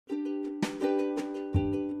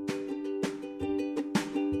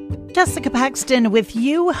Jessica Paxton with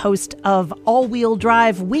you, host of All Wheel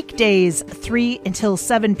Drive weekdays 3 until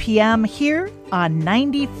 7 p.m. here on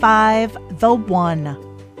 95 The One.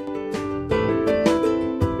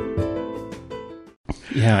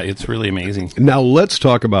 Yeah, it's really amazing. Now let's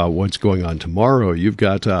talk about what's going on tomorrow. You've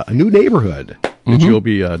got a new neighborhood that you'll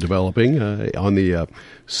be developing on the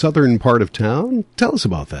southern part of town. Tell us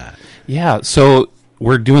about that. Yeah, so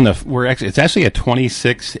it's actually a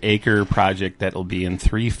 26-acre project that will be in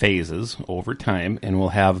 3 phases over time, and we're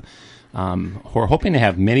hoping to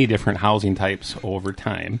have many different housing types over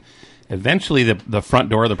time. Eventually, the front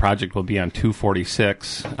door of the project will be on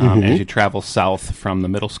 246 as you travel south from the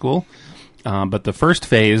middle school. But the first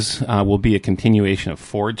phase will be a continuation of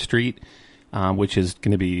Ford Street, which is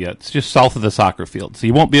going to be it's just south of the soccer field. So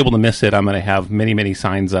you won't be able to miss it. I'm going to have many, many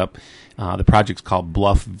signs up. The project's called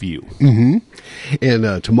Bluff View.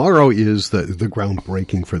 And tomorrow is the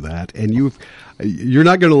groundbreaking for that. And you're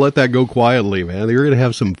not going to let that go quietly, man. You're going to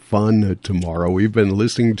have some fun tomorrow. We've been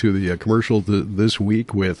listening to the commercial this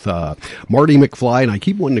week with Marty McFly, and I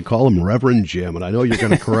keep wanting to call him Reverend Jim, and I know you're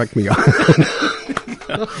going to correct me on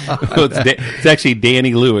well, it's actually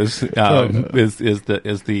Danny Lewis is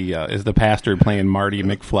the pastor playing Marty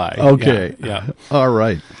McFly. Okay, yeah. All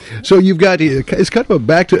right. So you've got it's kind of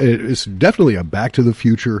it's definitely a Back to the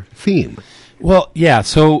Future theme. Well, yeah.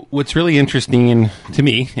 So what's really interesting to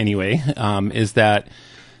me, anyway, is that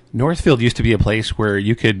Northfield used to be a place where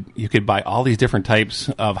you could buy all these different types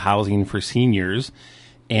of housing for seniors,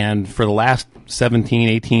 and for the last 17,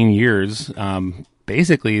 18 years.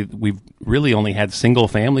 Basically, we've really only had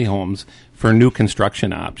single-family homes for new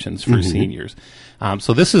construction options for seniors.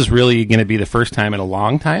 So this is really going to be the first time in a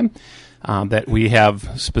long time that we have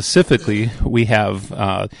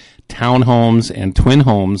townhomes and twin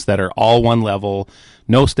homes that are all one level,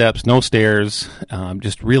 no steps, no stairs,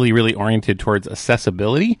 just really, really oriented towards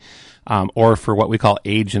accessibility or for what we call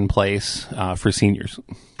age in place for seniors.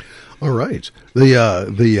 All right.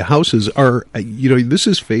 The houses are, this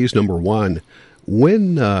is phase number 1.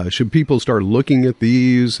 When should people start looking at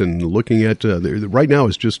these and looking at right now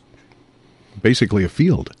it's just basically a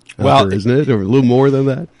field isn't it, or a little more than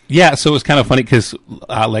that? Yeah, so it was kind of funny because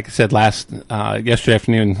like I said yesterday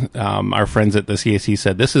afternoon, our friends at the CAC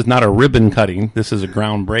said this is not a ribbon cutting, this is a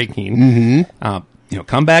groundbreaking.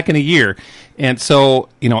 Come back in a year. And so,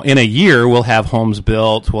 in a year, we'll have homes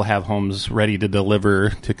built, we'll have homes ready to deliver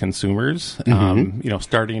to consumers,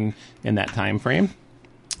 starting in that time frame.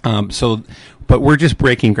 But we're just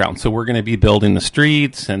breaking ground. So we're going to be building the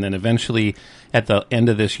streets, and then eventually at the end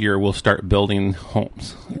of this year, we'll start building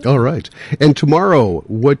homes. All right. And tomorrow,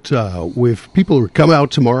 if people come out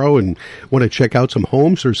tomorrow and want to check out some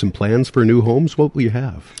homes or some plans for new homes, what will you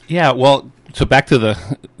have? Yeah, well, so back to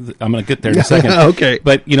I'm going to get there in a second. Okay.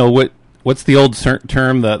 But, what's the old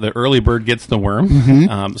term? The early bird gets the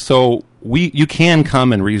worm. So you can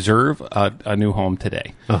come and reserve a new home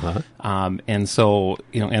today. And so,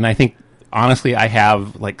 and I think, honestly, I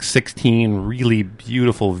have like 16 really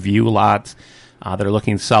beautiful view lots that are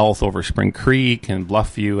looking south over Spring Creek and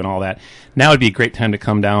Bluff View and all that. Now would be a great time to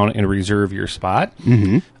come down and reserve your spot.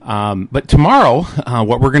 But tomorrow,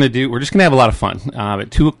 what we're going to do, we're just going to have a lot of fun.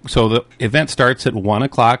 So the event starts at 1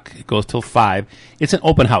 o'clock. It goes till 5. It's an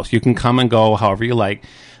open house. You can come and go however you like.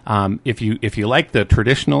 If you like the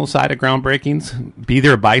traditional side of groundbreakings, be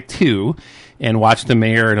there by 2 and watch the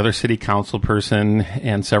mayor, another city council person,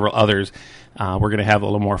 and several others. We're going to have a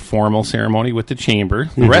little more formal ceremony with the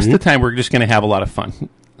chamber. The rest of the time, we're just going to have a lot of fun.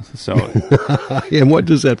 So, and what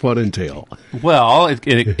does that fun entail? Well, it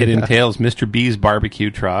entails Mr. B's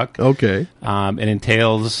barbecue truck. Okay. It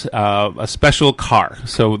entails a special car.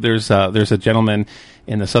 So there's a gentleman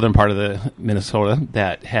in the southern part of the Minnesota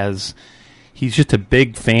that he's just a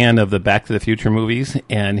big fan of the Back to the Future movies,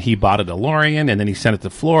 and he bought a DeLorean, and then he sent it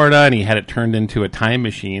to Florida, and he had it turned into a time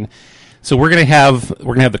machine. So we're gonna have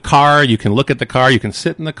the car. You can look at the car. You can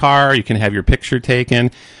sit in the car. You can have your picture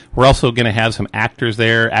taken. We're also gonna have some actors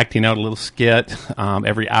there acting out a little skit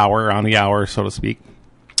every hour, on the hour, so to speak.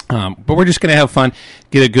 But we're just gonna have fun,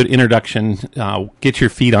 get a good introduction, get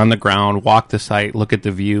your feet on the ground, walk the site, look at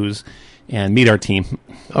the views, and meet our team.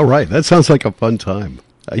 All right, that sounds like a fun time.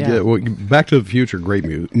 Yeah. Back to the Future, great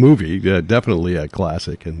movie, definitely a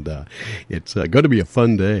classic, and it's going to be a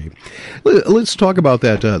fun day. Let's talk about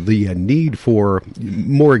that, the need for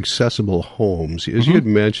more accessible homes. As you had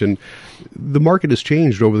mentioned, the market has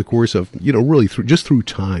changed over the course of, really through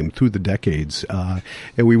time, through the decades, and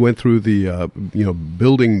we went through the,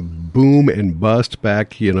 building boom and bust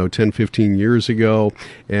back, 10, 15 years ago,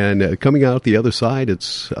 and coming out the other side,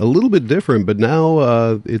 it's a little bit different, but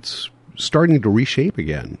now it's starting to reshape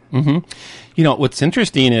again. Mm-hmm. You know, what's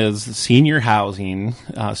interesting is senior housing,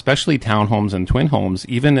 especially townhomes and twin homes,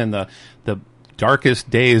 even in the darkest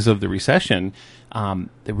days of the recession,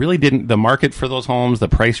 the market for those homes, the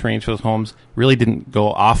price range for those homes really didn't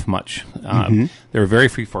go off much. There were very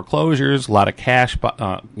few foreclosures, a lot of cash,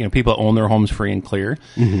 people own their homes free and clear.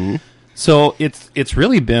 Mm-hmm. So it's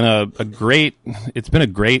really been a great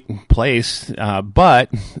place, but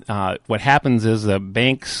what happens is the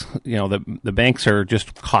banks, the banks are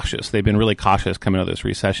just cautious. They've been really cautious coming out of this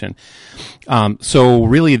recession. So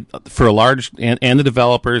really, for a large and the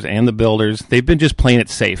developers and the builders, they've been just playing it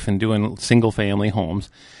safe and doing single family homes.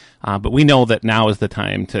 But we know that now is the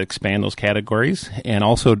time to expand those categories and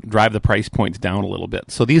also drive the price points down a little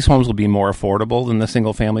bit. So these homes will be more affordable than the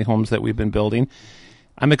single family homes that we've been building.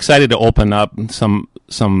 I'm excited to open up some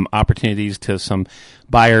opportunities to some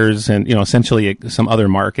buyers and, essentially some other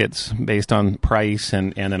markets based on price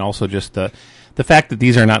and then also just the fact that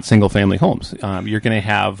these are not single family homes. You're going to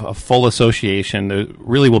have a full association. There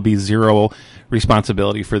really will be zero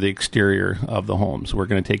responsibility for the exterior of the homes. We're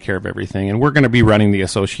going to take care of everything, and we're going to be running the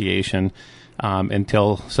association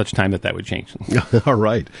until such time that would change. All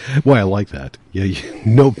right. Well, I like that. Yeah,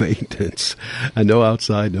 no maintenance, no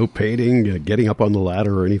outside, no painting, getting up on the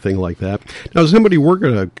ladder or anything like that. Now, if somebody were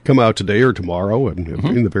going to come out today or tomorrow and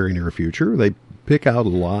in the very near future, they pick out a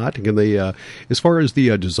lot. Can they, as far as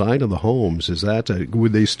the design of the homes, is that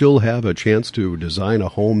would they still have a chance to design a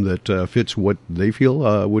home that fits what they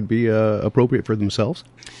feel would be appropriate for themselves?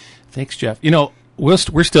 Thanks, Jeff.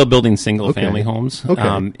 We're still building single-family homes,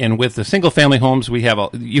 and with the single-family homes, we have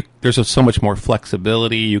there's so much more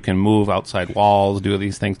flexibility. You can move outside walls, do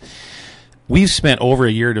these things. We've spent over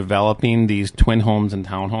a year developing these twin homes and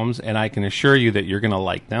townhomes, and I can assure you that you're going to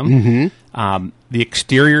like them. Mm-hmm. The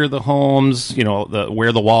exterior of the homes,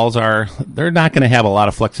 where the walls are, they're not going to have a lot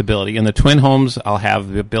of flexibility. In the twin homes, I'll have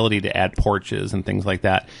the ability to add porches and things like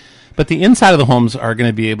that. But the inside of the homes are going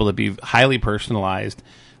to be able to be highly personalized.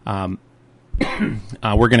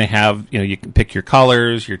 We're going to have, you can pick your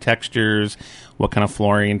colors, your textures, what kind of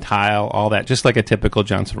flooring, tile, all that, just like a typical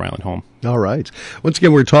Johnson Reiland home. All right. Once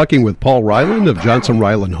again, we're talking with Paul Reiland of Johnson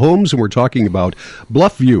Reiland Homes, and we're talking about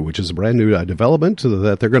Bluff View, which is a brand new development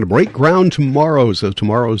that they're going to break ground tomorrow. So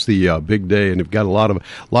tomorrow's the big day, and they've got a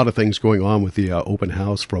lot of things going on with the open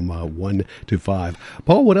house from 1 to 5.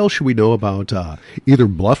 Paul, what else should we know about either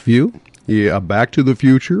Bluff View, Back to the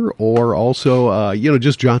Future, or also,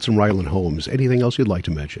 just Johnson Reiland Homes? Anything else you'd like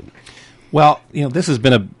to mention? Well, this has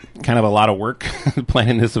been a lot of work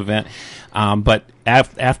planning this event. But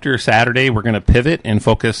after Saturday, we're going to pivot and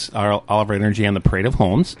focus all of our energy on the Parade of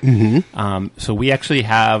Homes. Mm-hmm. So we actually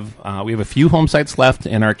have a few home sites left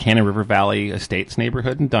in our Cannon River Valley Estates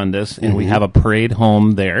neighborhood in Dundas, and we have a parade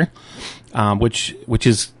home there, which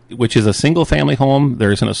is a single family home.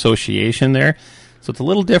 There's an association there. So it's a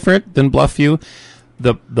little different than Bluff View.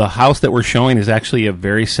 The house that we're showing is actually a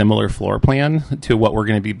very similar floor plan to what we're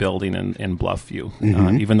going to be building in Bluff View,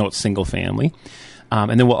 even though it's single family.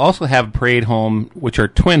 And then we'll also have a parade home, which are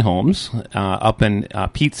twin homes, up in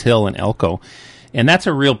Pete's Hill and Elko. And that's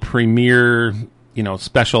a real premier,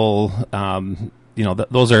 special,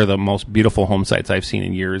 those are the most beautiful home sites I've seen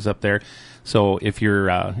in years up there. So if you're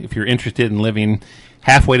interested in living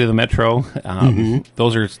halfway to the metro,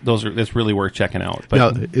 that's really worth checking out. But now,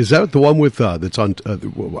 is that the one with that's on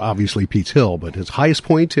obviously Pete's Hill, but its highest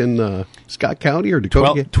point in Scott County or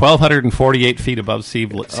Dakota? 1,248 feet above sea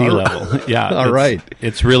level. Yeah, all right.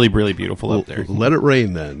 It's really, really beautiful up there. Let it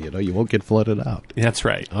rain then. You won't get flooded out. That's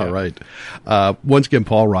right. All right. Once again,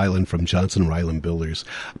 Paul Reiland from Johnson Reiland Builders.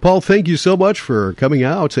 Paul, thank you so much for coming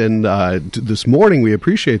out and this morning. We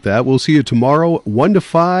appreciate that. We'll see you tomorrow, 1 to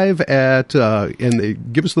 5 at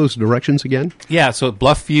give us those directions again. Yeah, so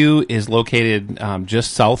Bluff View is located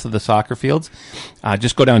just south of the soccer fields.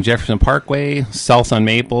 Just go down Jefferson Parkway, south on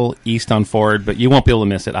Maple, east on Ford, but you won't be able to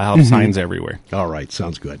miss it. I'll have signs everywhere. All right,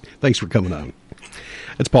 sounds good. Thanks for coming on.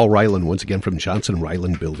 That's Paul Reiland once again from Johnson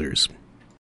Reiland Builders.